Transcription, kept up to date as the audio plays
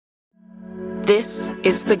This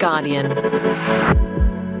is The Guardian.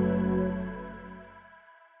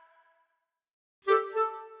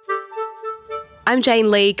 I'm Jane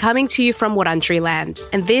Lee, coming to you from Wurundjeri Land,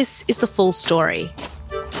 and this is the full story.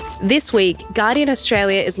 This week, Guardian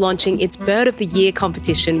Australia is launching its Bird of the Year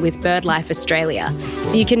competition with Birdlife Australia,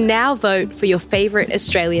 so you can now vote for your favourite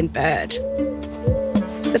Australian bird.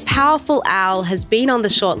 The powerful owl has been on the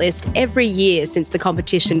shortlist every year since the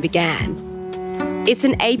competition began. It's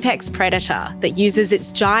an apex predator that uses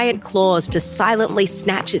its giant claws to silently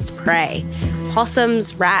snatch its prey,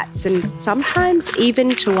 possums, rats, and sometimes even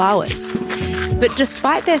chihuahuas. But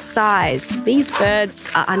despite their size, these birds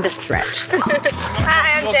are under threat.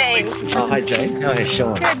 Hi, I'm Jane. Oh, hi, Jane. Hi,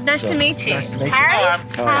 Sean. Good, nice to meet you. Nice to meet you. Harry?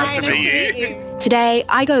 Nice to meet you. Today,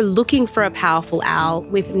 I go looking for a powerful owl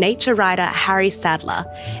with nature writer Harry Sadler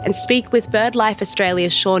and speak with Birdlife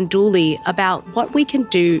Australia's Sean Dooley about what we can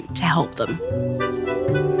do to help them.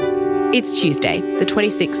 It's Tuesday, the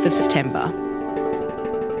 26th of September.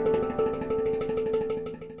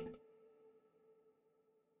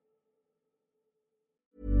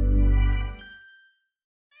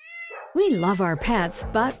 We love our pets,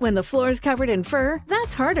 but when the floor's covered in fur,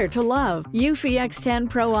 that's harder to love. Eufy X10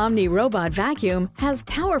 Pro Omni Robot Vacuum has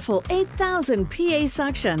powerful 8,000 PA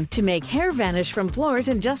suction to make hair vanish from floors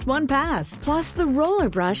in just one pass. Plus, the roller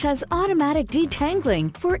brush has automatic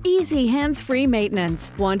detangling for easy hands-free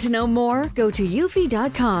maintenance. Want to know more? Go to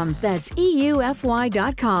eufy.com, that's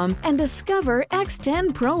EUFY.com, and discover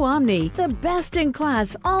X10 Pro Omni, the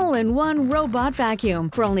best-in-class all-in-one robot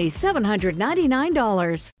vacuum for only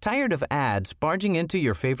 $799. Tired of ads barging into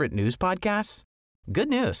your favorite news podcasts? Good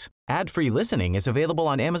news. Ad-free listening is available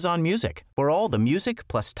on Amazon Music for all the music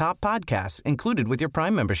plus top podcasts included with your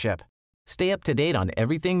Prime membership. Stay up to date on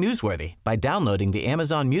everything newsworthy by downloading the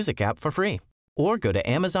Amazon Music app for free or go to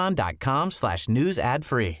amazon.com/news ad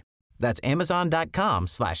free. That's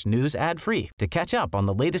amazon.com/news ad free to catch up on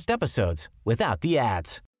the latest episodes without the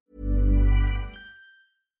ads.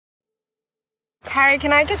 Harry,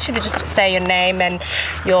 can I get you to just say your name and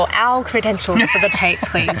your owl credentials for the tape,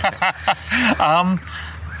 please?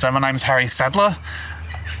 So my name's Harry Sadler,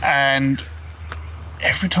 and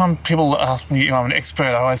every time people ask me, I'm an expert,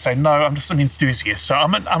 I always say, no, I'm just an enthusiast. So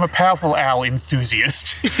I'm a powerful owl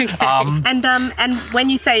enthusiast. And when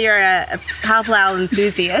you say you're a powerful owl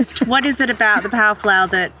enthusiast, what is it about the powerful owl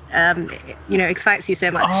that, excites you so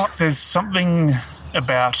much? Oh, there's something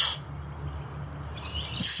about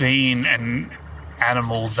seeing an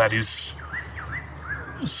animal that is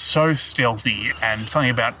so stealthy, and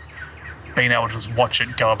something about being able to just watch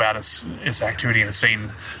it go about its activity and seeing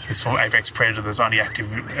this sort of apex predator that's only active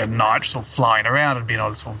at night sort of flying around and being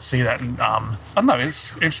able to sort of see that. And I don't know,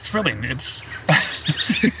 it's thrilling. It's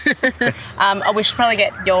we should probably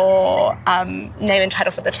get your name and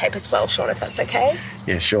title for the tape as well, Sean, if that's okay.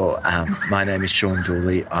 Yeah, sure. My name is Sean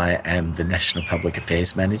Dooley. I am the National Public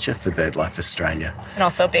Affairs Manager for Birdlife Australia. And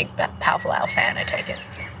also a big, powerful owl fan, I take it.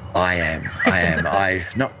 I am. I'm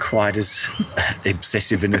not quite as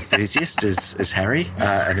obsessive and enthusiast as Harry,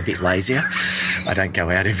 and a bit lazier. I don't go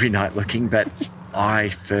out every night looking, but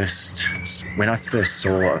when I first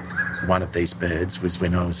saw one of these birds was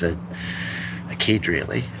when I was a kid,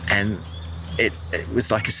 really, and it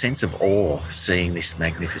was like a sense of awe seeing this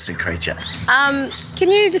magnificent creature.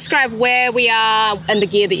 Can you describe where we are and the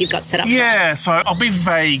gear that you've got set up? Yeah, so I'll be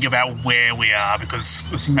vague about where we are because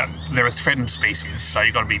the thing about they're a threatened species, so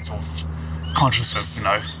you've got to be sort of conscious of,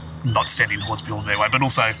 not sending towards people their way, but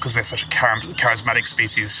also because they're such a charismatic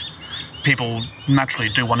species, people naturally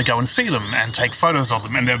do want to go and see them and take photos of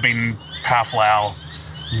them, and there have been powerful owl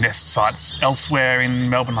nest sites elsewhere in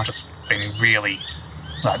Melbourne. I've just been really...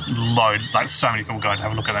 so many people go and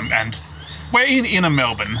have a look at them, and we're in inner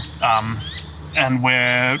Melbourne, and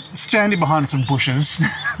we're standing behind some bushes,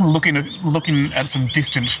 looking at some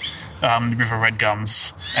distant river red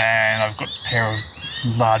gums, and I've got a pair of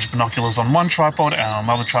large binoculars on one tripod, and on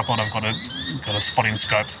another tripod I've got a spotting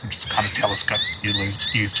scope, which is kind of telescope you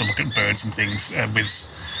use to look at birds and things, with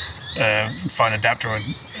phone adapter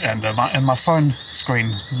and my phone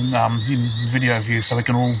screen in video view, so we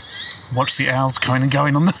can all watch the owls coming and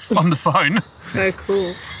going on the phone. So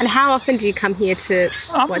cool. And how often do you come here to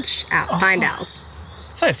find owls?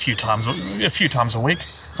 I'd say a few times a week.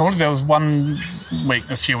 Probably there was one week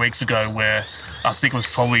a few weeks ago where I think it was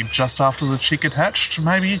probably just after the chick had hatched,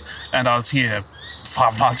 maybe, and I was here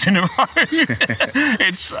 5 nights in a row.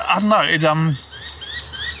 It's, I don't know,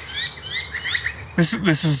 this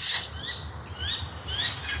is...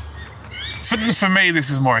 For me, this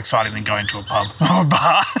is more exciting than going to a pub or a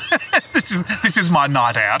bar. This is my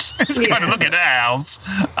night out. It's going to look at owls,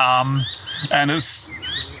 and it's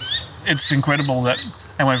it's incredible that,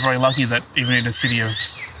 and we're very lucky that even in a city of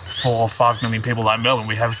 4 or 5 million people like Melbourne,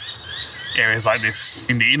 we have areas like this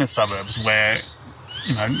in the inner suburbs where,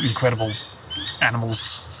 incredible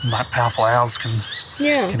animals like powerful owls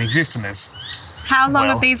can exist in this. How long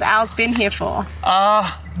have these owls been here for?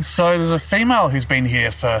 So there's a female who's been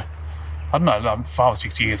here for, I don't know, 5 or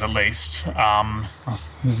 6 years at least.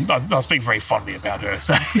 I speak very fondly about her.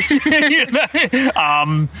 So,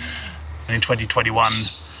 in 2021,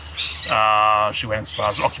 she went as far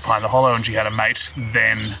as occupying the Hollow, and she had a mate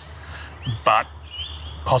then, but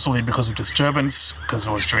possibly because of disturbance, because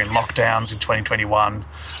it was during lockdowns in 2021,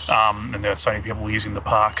 and there were so many people using the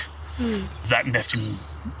park, that nest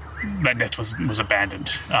was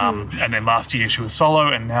abandoned. And then last year she was solo,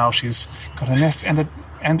 and now she's got a nest and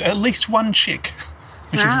at least one chick,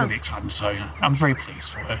 which is really exciting. So I'm very pleased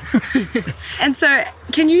for her. And so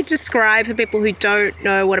can you describe for people who don't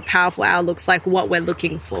know what a powerful owl looks like, what we're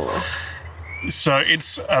looking for? So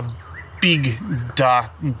it's a big,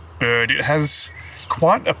 dark bird. It has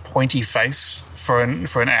quite a pointy face for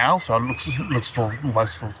an owl, so it looks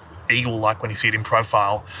almost eagle-like when you see it in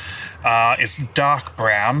profile. It's dark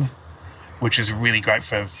brown, which is really great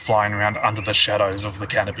for flying around under the shadows of the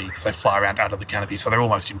canopy, because they fly around under the canopy, so they're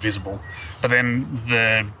almost invisible. But then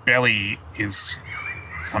the belly is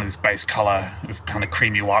kind of this base colour of kind of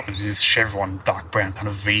creamy white with this chevron, dark brown, kind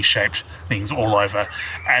of V-shaped things all over.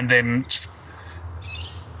 And then just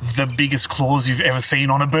the biggest claws you've ever seen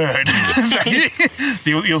on a bird.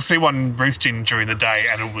 You'll see one roosting during the day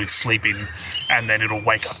and it'll be sleeping, and then it'll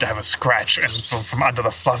wake up to have a scratch, and sort of from under the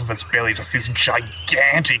fluff of its belly just this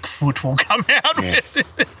gigantic foot will come out and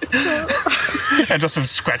just sort of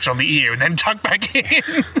scratch on the ear and then tuck back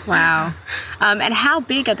in. Wow. And how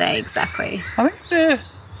big are they exactly? I think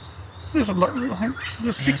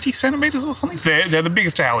there's 60 centimetres or something. They're the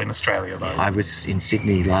biggest owl in Australia, though. I was in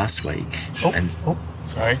Sydney last week.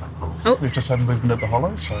 Sorry. We've just had movement at the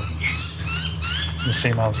Hollow, so the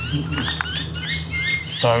females.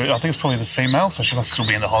 So I think it's probably the female, so she must still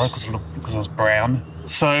be in the Hollow because it was brown.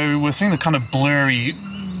 So we're seeing the kind of blurry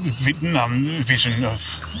vision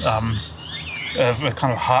of a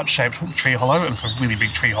kind of heart-shaped tree hollow, and it's a really big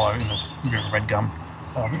tree hollow in the River Red Gum,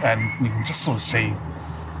 and you can just sort of see.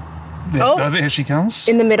 There she comes.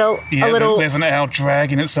 In the middle, There's an owl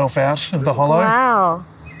dragging itself out of the hollow. Wow.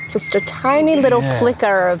 Just a tiny little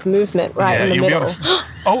flicker of movement in the middle.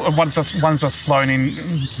 And one's just flown in.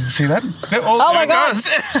 Did you see that? Oh my God. So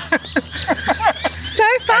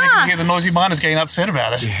fast. And you can hear the noisy miners getting upset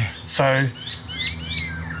about it. Yeah. So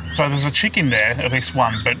there's a chick in there, at least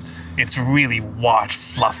one, but it's really white,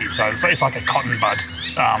 fluffy. So it's like a cotton bud.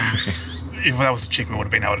 If that was a chick, we would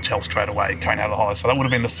have been able to tell straight away coming out of the hollow. So that would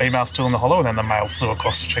have been the female still in the hollow, and then the male flew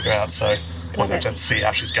across to check her out. So we'll have to see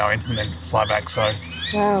how she's going and then fly back. So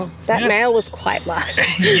wow, that male was quite large.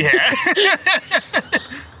 Yeah.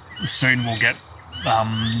 Soon we'll get all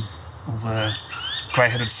the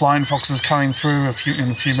grey-headed flying foxes coming through in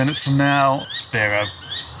a few minutes from now. There are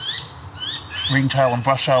ringtail and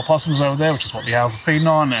brush-tail possums over there, which is what the owls are feeding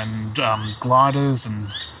on, and gliders and...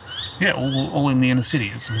 Yeah, all in the inner city.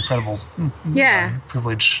 It's an incredible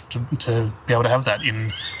privilege to be able to have that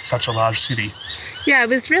in such a large city. Yeah, I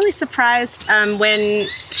was really surprised when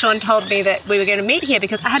Sean told me that we were going to meet here,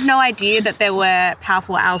 because I had no idea that there were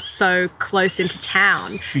powerful owls so close into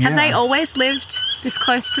town. Yeah. Have they always lived this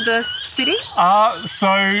close to the city?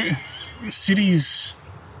 So cities,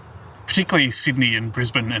 particularly Sydney and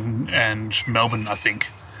Brisbane and Melbourne, I think,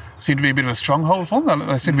 seem to be a bit of a stronghold for them.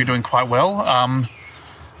 They seem to be doing quite well.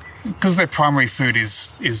 Because their primary food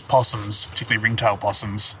is possums, particularly ringtail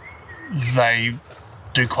possums, they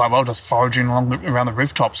do quite well just foraging around the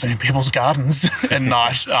rooftops and in people's gardens at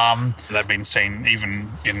night. They've been seen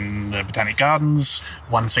even in the Botanic Gardens,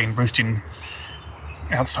 one seen roosting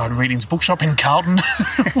outside Reading's bookshop in Carlton.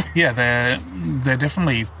 Yeah, they're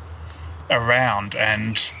definitely around,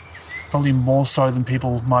 and probably more so than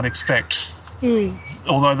people might expect.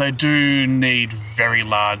 Although they do need very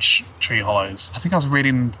large tree hollows. I think I was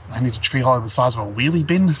reading they need a tree hollow the size of a wheelie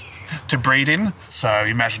bin to breed in. So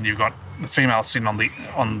imagine you've got the female sitting on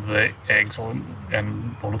the eggs or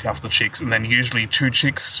look after the chicks, and then usually 2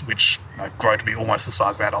 chicks, which grow to be almost the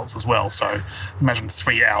size of adults as well. So imagine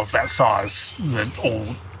 3 owls that size that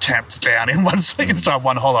all tamped down inside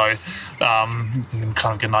one hollow. You can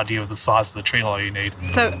kind of get an idea of the size of the tree hollow you need.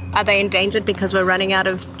 So are they endangered because we're running out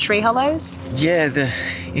of tree hollows? Yeah, the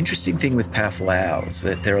interesting thing with powerful owls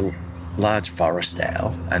that they're a large forest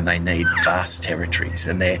owl and they need vast territories,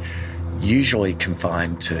 and they're usually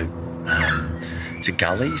confined to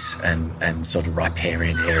gullies and sort of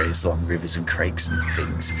riparian areas along rivers and creeks and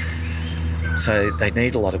things. So they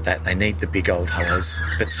need a lot of that. They need the big old hollows,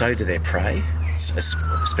 but so do their prey,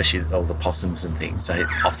 especially all the possums and things. They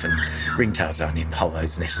often, ringtails aren't in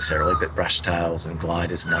hollows necessarily, but brushtails and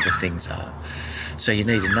gliders and other things are. So you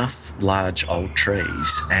need enough large old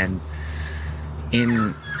trees, and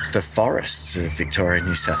in the forests of Victoria,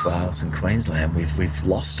 New South Wales and Queensland, we've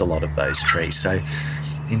lost a lot of those trees. So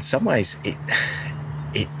in some ways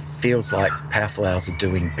it feels like powerful owls are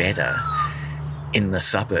doing better in the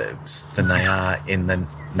suburbs than they are in the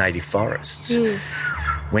native forests.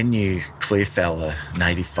 When you clear fell a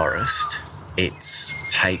native forest, it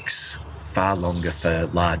takes far longer for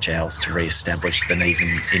large owls to re-establish than even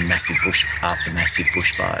in massive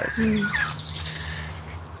bushfires.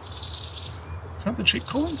 Is that the chick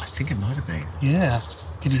calling? I think it might have been. Yeah.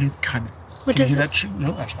 Can you hear, Kind of. can you hear that chick?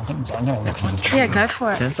 No, actually, I know. That one. Yeah, go for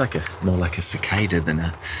it. Sounds like more like a cicada than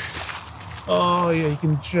a. Oh, yeah, you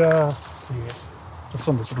can just see it. Just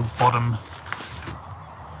on this little bottom.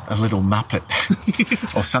 A little muppet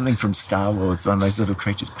or something from Star Wars, one of those little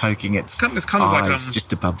creatures poking its kind of eyes like,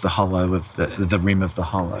 just above the hollow of the rim of the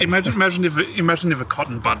hollow. Imagine if a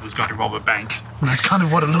cotton bud was going to rob a bank. That's kind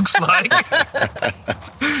of what it looks like.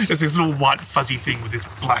 It's this little white fuzzy thing with this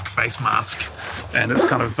black face mask, and it's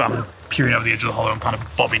kind of peering over the edge of the hollow and kind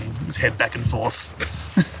of bobbing its head back and forth.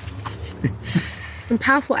 And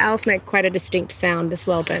powerful owls make quite a distinct sound as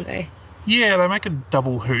well, don't they? Yeah, they make a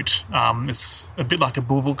double hoot. It's a bit like a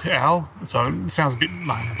bulbul owl, so it sounds a bit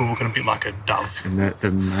like a bulbul and a bit like a dove. And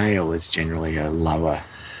the male is generally a lower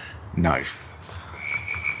note.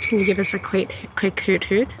 Can you give us a quick hoot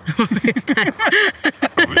hoot?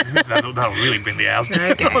 That'll really bring the owls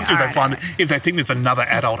down. Okay, If they think there's another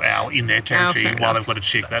adult owl in their territory fair while enough. they've got a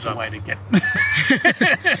chick, that's a way to get.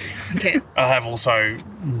 Okay. I have also,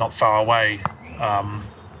 not far away,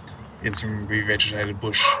 in some revegetated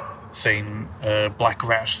bush, seen a black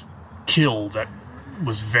rat kill that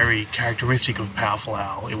was very characteristic of powerful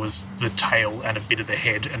owl. It was the tail and a bit of the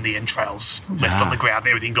head and the entrails left on the ground,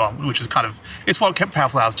 everything gone, which is kind of, it's what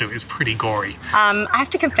powerful owls do. It's pretty gory. I have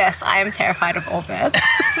to confess, I am terrified of all birds.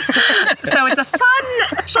 So it's a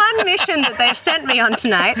fun mission that they've sent me on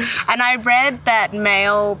tonight. And I read that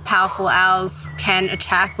male powerful owls can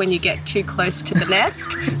attack when you get too close to the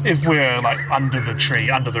nest. If we're like under the tree,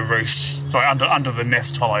 under the roost, sorry, under the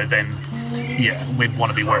nest hollow, then yeah, we'd want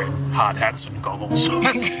to be wearing hard hats and goggles.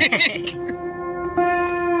 I think.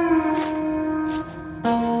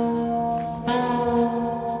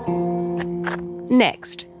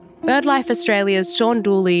 Next, Birdlife Australia's Sean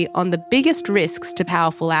Dooley on the biggest risks to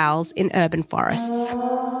powerful owls in urban forests.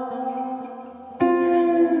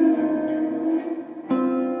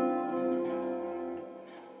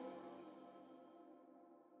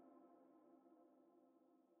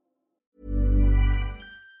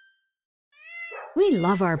 We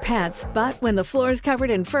love our pets, but when the floor's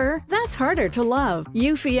covered in fur, that's harder to love.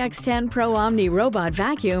 Eufy X10 Pro Omni Robot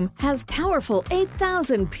Vacuum has powerful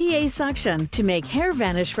 8,000 PA suction to make hair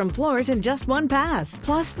vanish from floors in just one pass.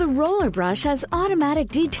 Plus, the roller brush has automatic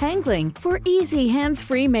detangling for easy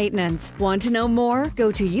hands-free maintenance. Want to know more?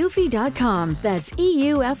 Go to eufy.com, that's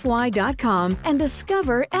EUFY.com, and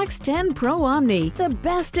discover X10 Pro Omni, the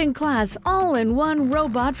best-in-class all-in-one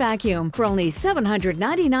robot vacuum for only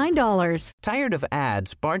 $799. Tired of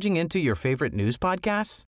ads barging into your favorite news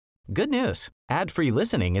podcasts? Good news. Ad-free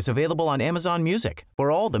listening is available on Amazon Music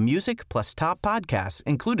for all the music plus top podcasts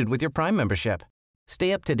included with your Prime membership.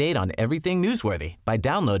 Stay up to date on everything newsworthy by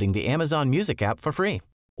downloading the Amazon Music app for free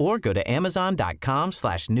or go to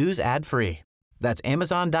amazon.com/news ad free. That's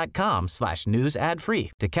amazon.com/news ad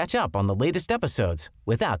free to catch up on the latest episodes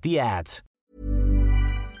without the ads.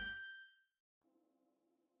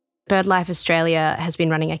 Birdlife Australia has been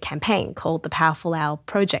running a campaign called the Powerful Owl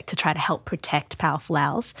Project to try to help protect powerful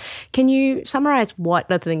owls. Can you summarise what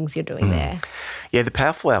are the things you're doing there? Yeah, the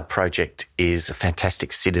Powerful Owl Project is a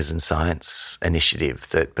fantastic citizen science initiative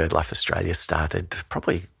that Birdlife Australia started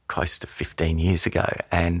probably close to 15 years ago,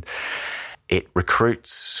 and it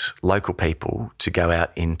recruits local people to go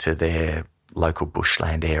out into their local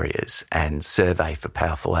bushland areas and survey for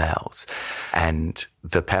powerful owls. And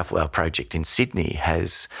the Powerful Owl Project in Sydney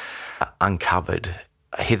has uncovered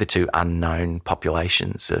hitherto unknown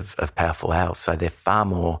populations of powerful owls. So they're far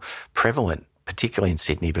more prevalent, particularly in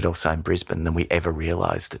Sydney, but also in Brisbane, than we ever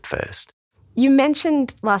realised at first. You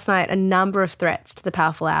mentioned last night a number of threats to the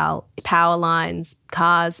powerful owl, power lines,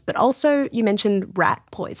 cars, but also you mentioned rat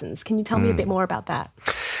poisons. Can you tell me a bit more about that?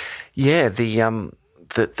 Yeah,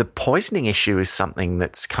 the poisoning issue is something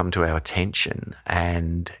that's come to our attention,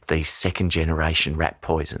 and these second-generation rat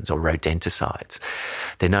poisons or rodenticides,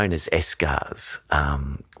 they're known as SGARs,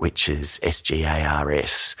 which is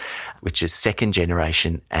SGARS. which is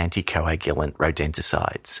second-generation anticoagulant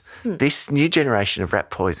rodenticides. This new generation of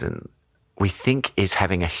rat poison we think is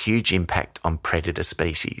having a huge impact on predator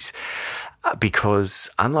species because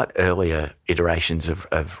unlike earlier iterations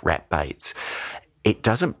of rat baits, it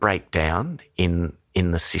doesn't break down in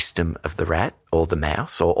the system of the rat or the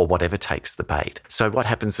mouse or whatever takes the bait. So what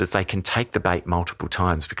happens is they can take the bait multiple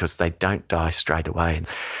times because they don't die straight away.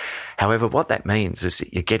 However, what that means is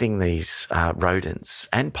that you're getting these rodents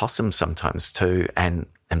and possums sometimes too, and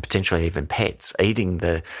potentially even pets eating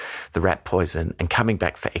the rat poison and coming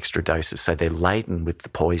back for extra doses. So they're laden with the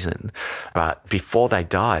poison, but before they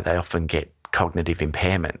die, they often get cognitive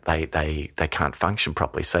impairment. They can't function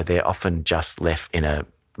properly. So they're often just left in a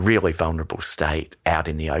really vulnerable state out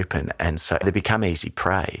in the open. And so they become easy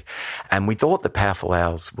prey. And we thought the powerful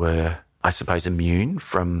owls were, I suppose, immune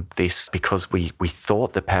from this because we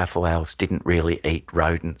thought the powerful owls didn't really eat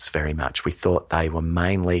rodents very much. We thought they were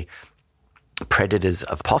mainly predators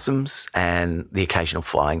of possums and the occasional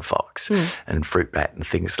flying fox and fruit bat and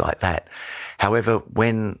things like that. However,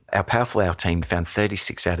 when our powerful owl team found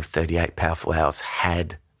 36 out of 38 powerful owls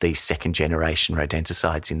had these second-generation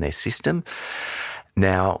rodenticides in their system,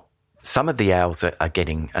 now some of the owls are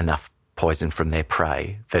getting enough poison from their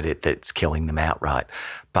prey that it's killing them outright,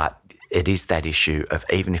 but it is that issue of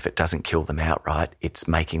even if it doesn't kill them outright, it's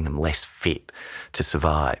making them less fit to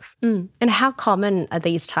survive. And how common are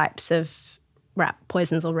these types of rat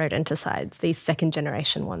poisons or rodenticides, these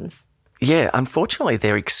second-generation ones? Yeah, unfortunately,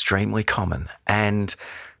 they're extremely common. And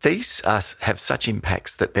these have such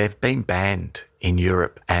impacts that they've been banned in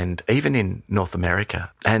Europe and even in North America.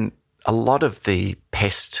 And a lot of the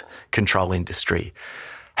pest control industry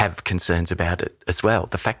have concerns about it as well,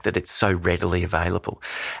 the fact that it's so readily available.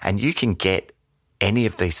 And you can get any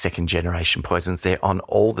of these second-generation poisons. They're on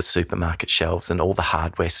all the supermarket shelves and all the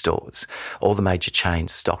hardware stores. All the major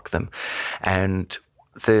chains stock them. And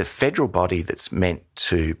the federal body that's meant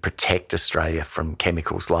to protect Australia from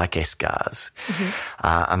chemicals like SGARs,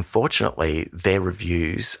 unfortunately, their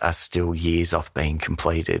reviews are still years off being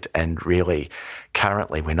completed, and really,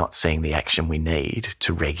 currently, we're not seeing the action we need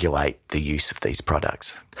to regulate the use of these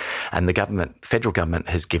products. And the federal government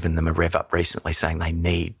has given them a rev up recently, saying they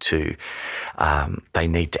need to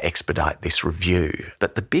expedite this review.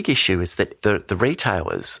 But the big issue is that the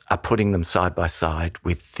retailers are putting them side by side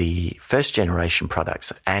with the first generation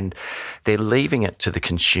products, and they're leaving it to the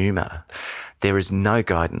consumer. There is no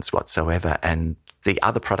guidance whatsoever, and the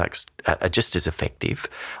other products are just as effective.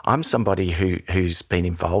 I'm somebody who's been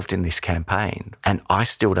involved in this campaign, and I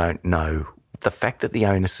still don't know. The fact that the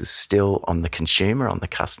onus is still on the consumer, on the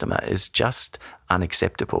customer, is just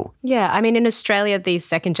unacceptable. Yeah, I mean, in Australia, these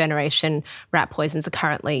second-generation rat poisons are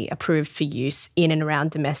currently approved for use in and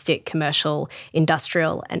around domestic, commercial,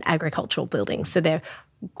 industrial and agricultural buildings. So they're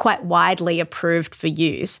quite widely approved for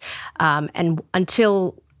use. And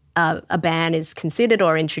until a ban is considered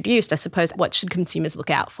or introduced, I suppose, what should consumers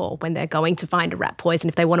look out for when they're going to find a rat poison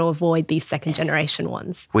if they want to avoid these second-generation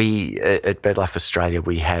ones? We, at Birdlife Australia,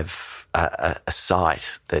 we have a site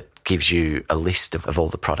that gives you a list of all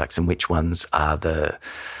the products and which ones are the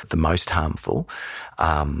most harmful.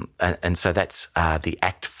 And so that's the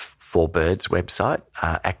Act for Birds website,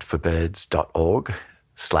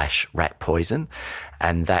 actforbirds.org/rat poison,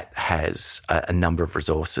 and that has a number of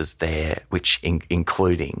resources there, which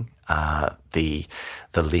including the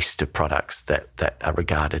list of products that are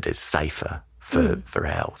regarded as safer for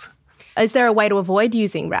owls. Is there a way to avoid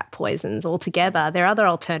using rat poisons altogether? There are other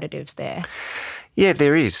alternatives there. Yeah,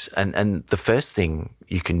 there is. And the first thing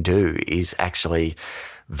you can do is actually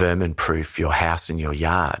vermin-proof your house and your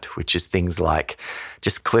yard, which is things like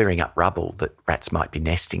just clearing up rubble that rats might be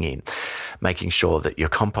nesting in, making sure that your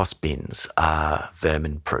compost bins are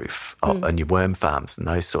vermin-proof and your worm farms and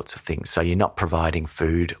those sorts of things. So you're not providing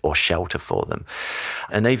food or shelter for them.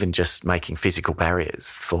 And even just making physical barriers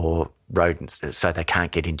for rodents so they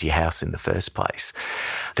can't get into your house in the first place.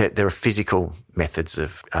 There are physical methods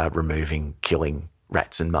of removing, killing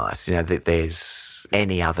rats and mice. You know, there's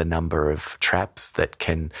any other number of traps that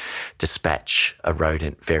can dispatch a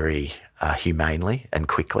rodent very humanely and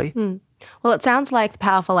quickly. Well, it sounds like the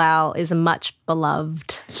powerful owl is a much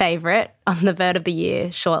beloved favourite on the Bird of the Year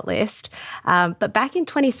shortlist. But back in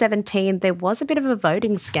 2017, there was a bit of a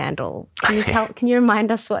voting scandal. Can you remind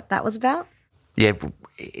us what that was about? Yeah,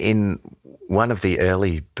 in one of the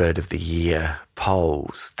early Bird of the Year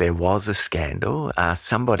polls, there was a scandal.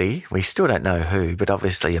 Somebody, we still don't know who, but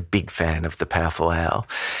obviously a big fan of the powerful owl.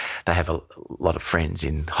 They have a lot of friends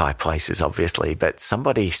in high places, obviously, but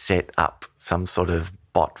somebody set up some sort of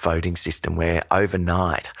bot voting system where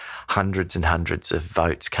overnight hundreds and hundreds of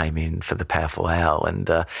votes came in for the powerful owl. And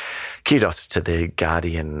kudos to the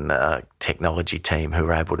Guardian technology team who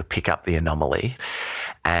were able to pick up the anomaly.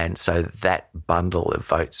 And so that bundle of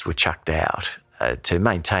votes were chucked out to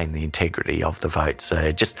maintain the integrity of the vote.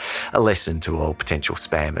 So just a lesson to all potential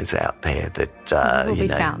spammers out there that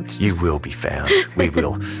you will be found. We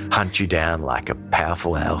will hunt you down like a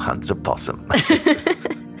powerful owl hunts a possum.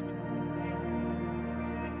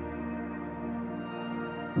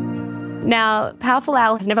 Now, Powerful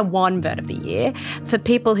Owl has never won Bird of the Year. For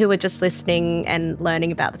people who are just listening and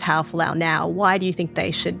learning about the Powerful Owl now, why do you think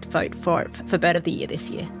they should vote for Bird of the Year this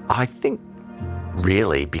year? I think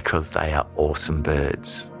really because they are awesome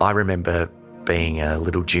birds. I remember being a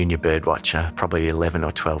little junior bird watcher, probably 11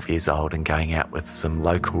 or 12 years old, and going out with some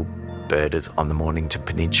local birders on the Mornington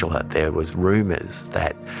Peninsula. There was rumours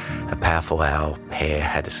that a powerful owl pair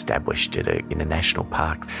had established in a national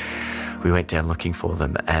park. We went down looking for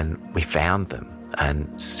them and we found them.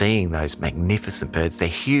 And seeing those magnificent birds, they're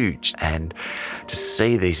huge. And to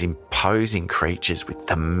see these imposing creatures with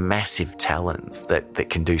the massive talons that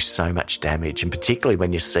can do so much damage, and particularly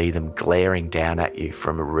when you see them glaring down at you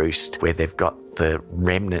from a roost where they've got the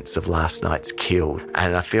remnants of last night's kill.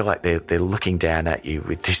 And I feel like they're looking down at you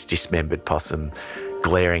with this dismembered possum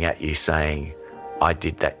glaring at you saying, I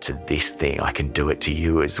did that to this thing, I can do it to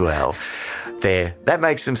you as well. That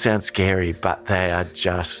makes them sound scary, but they are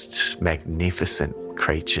just magnificent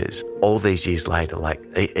creatures. All these years later, like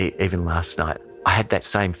even last night, I had that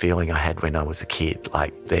same feeling I had when I was a kid.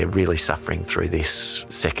 Like they're really suffering through this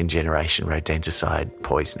second generation rodenticide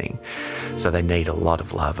poisoning. So they need a lot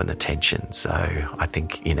of love and attention. So I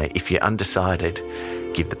think, if you're undecided,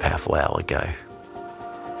 give the powerful owl a go.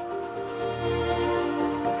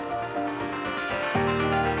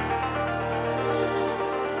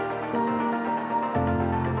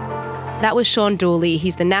 That was Sean Dooley.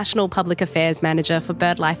 He's the National Public Affairs Manager for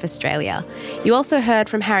Birdlife Australia. You also heard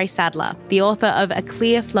from Harry Sadler, the author of A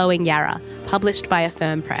Clear Flowing Yarra, published by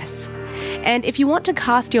Affirm Press. And if you want to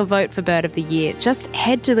cast your vote for Bird of the Year, just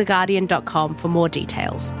head to theguardian.com for more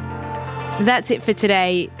details. That's it for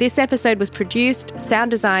today. This episode was produced, sound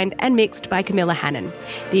designed and mixed by Camilla Hannon.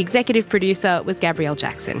 The executive producer was Gabrielle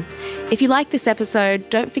Jackson. If you like this episode,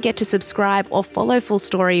 don't forget to subscribe or follow Full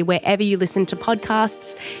Story wherever you listen to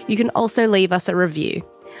podcasts. You can also leave us a review.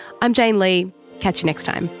 I'm Jane Lee. Catch you next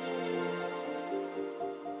time.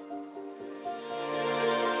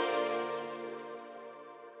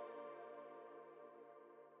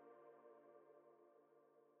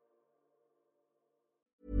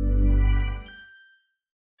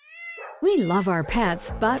 We love our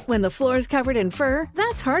pets, but when the floor's covered in fur,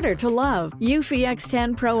 that's harder to love. Eufy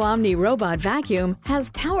X10 Pro Omni Robot Vacuum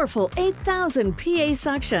has powerful 8,000 PA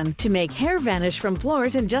suction to make hair vanish from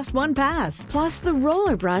floors in just one pass. Plus, the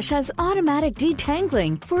roller brush has automatic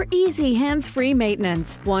detangling for easy hands-free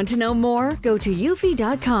maintenance. Want to know more? Go to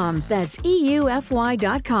eufy.com, that's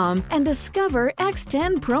EUFY.com, and discover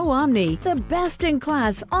X10 Pro Omni, the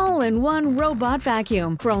best-in-class all-in-one robot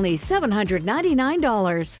vacuum for only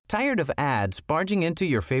 $799. Tired of ads barging into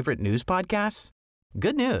your favorite news podcasts?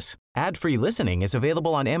 Good news. Ad-free listening is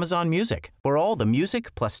available on Amazon Music for all the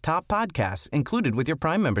music plus top podcasts included with your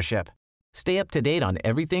Prime membership. Stay up to date on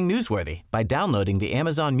everything newsworthy by downloading the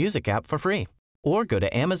Amazon Music app for free or go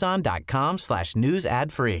to amazon.com/news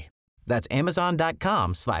ad free. That's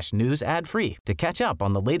amazon.com/news ad free to catch up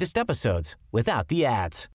on the latest episodes without the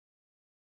ads.